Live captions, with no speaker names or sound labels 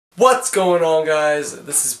What's going on, guys?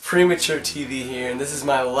 This is Premature TV here, and this is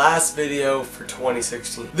my last video for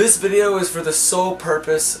 2016. This video is for the sole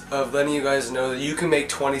purpose of letting you guys know that you can make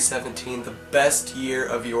 2017 the best year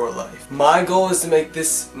of your life. My goal is to make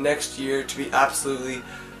this next year to be absolutely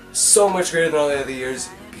so much greater than all the other years,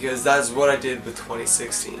 because that's what I did with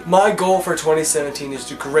 2016. My goal for 2017 is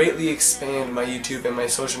to greatly expand my YouTube and my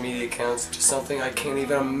social media accounts to something I can't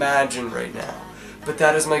even imagine right now. But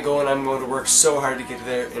that is my goal, and I'm going to work so hard to get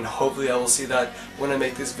there, and hopefully I will see that when I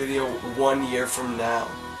make this video 1 year from now.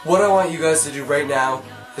 What I want you guys to do right now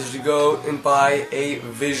is to go and buy a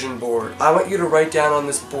vision board. I want you to write down on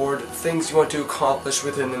this board things you want to accomplish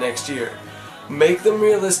within the next year. Make them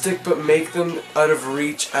realistic, but make them out of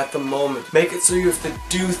reach at the moment. Make it so you have to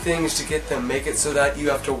do things to get them. Make it so that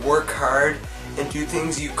you have to work hard and do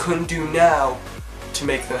things you couldn't do now to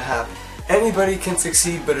make them happen. Anybody can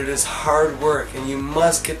succeed, but it is hard work, and you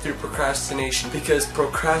must get through procrastination, because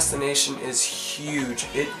procrastination is huge.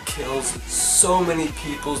 It kills so many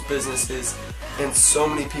people's businesses and so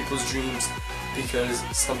many people's dreams because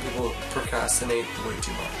some people procrastinate way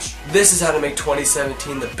too much. This is how to make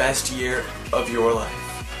 2017 the best year of your life.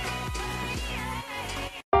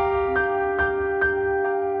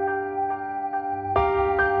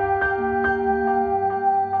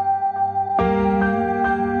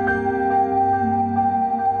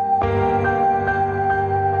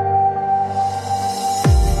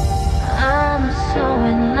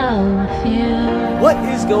 What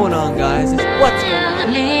is going on, guys? What's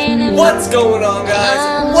going on,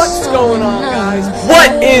 guys? What's going on, guys?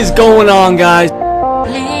 What is going on, guys?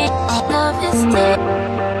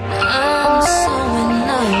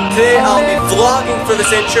 Today I'll be vlogging for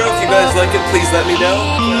this intro. If you guys like it, please let me know.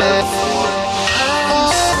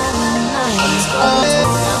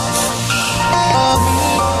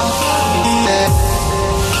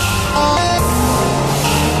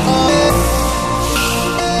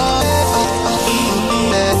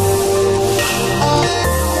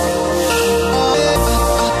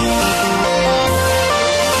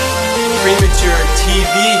 Premature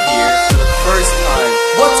TV here for the first time.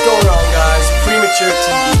 What's going on, guys? Premature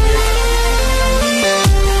TV here.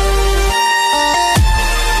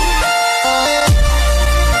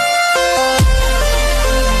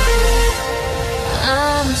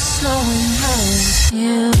 I'm so in love with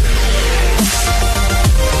you.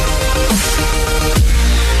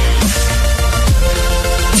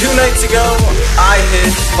 2 nights ago, I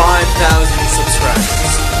hit 5,000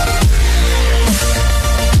 subscribers.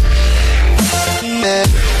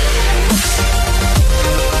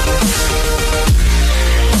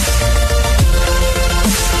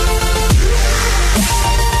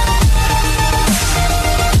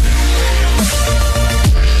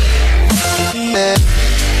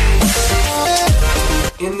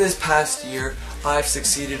 In this past year, I've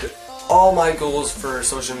succeeded all my goals for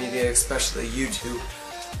social media, especially YouTube,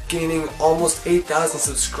 gaining almost 8,000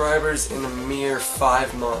 subscribers in a mere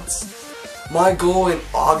 5 months. My goal in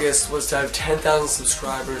August was to have 10,000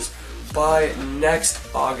 subscribers by next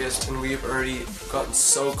August, and we've already gotten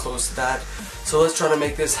so close to that. So let's try to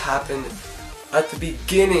make this happen at the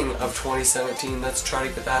beginning of 2017. Let's try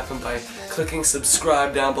to get that happen by clicking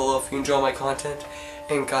subscribe down below if you enjoy my content.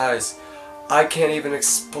 And guys, I can't even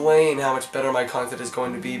explain how much better my content is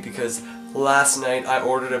going to be, because last night I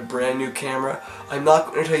ordered a brand new camera. I'm not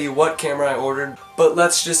going to tell you what camera I ordered, but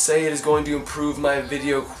let's just say it is going to improve my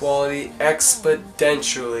video quality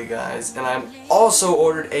exponentially, guys. And I'm also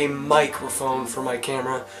ordered a microphone for my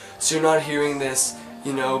camera, so you're not hearing this,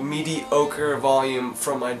 you know, mediocre volume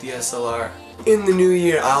from my DSLR. In the new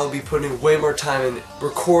year, I'll be putting way more time in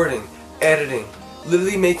recording, editing,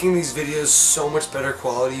 literally making these videos so much better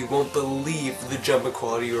quality. You won't believe the jump in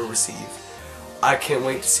quality you'll receive. I can't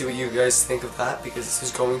wait to see what you guys think of that, because this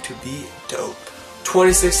is going to be dope.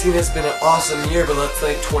 2016 has been an awesome year, but let's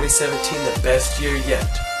make 2017 the best year yet.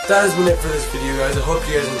 That has been it for this video, guys. I hope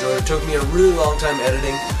you guys enjoyed it. It took me a really long time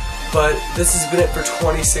editing, but this has been it for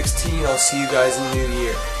 2016. I'll see you guys in the new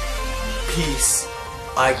year. Peace.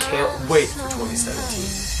 I can't wait for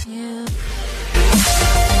 2017.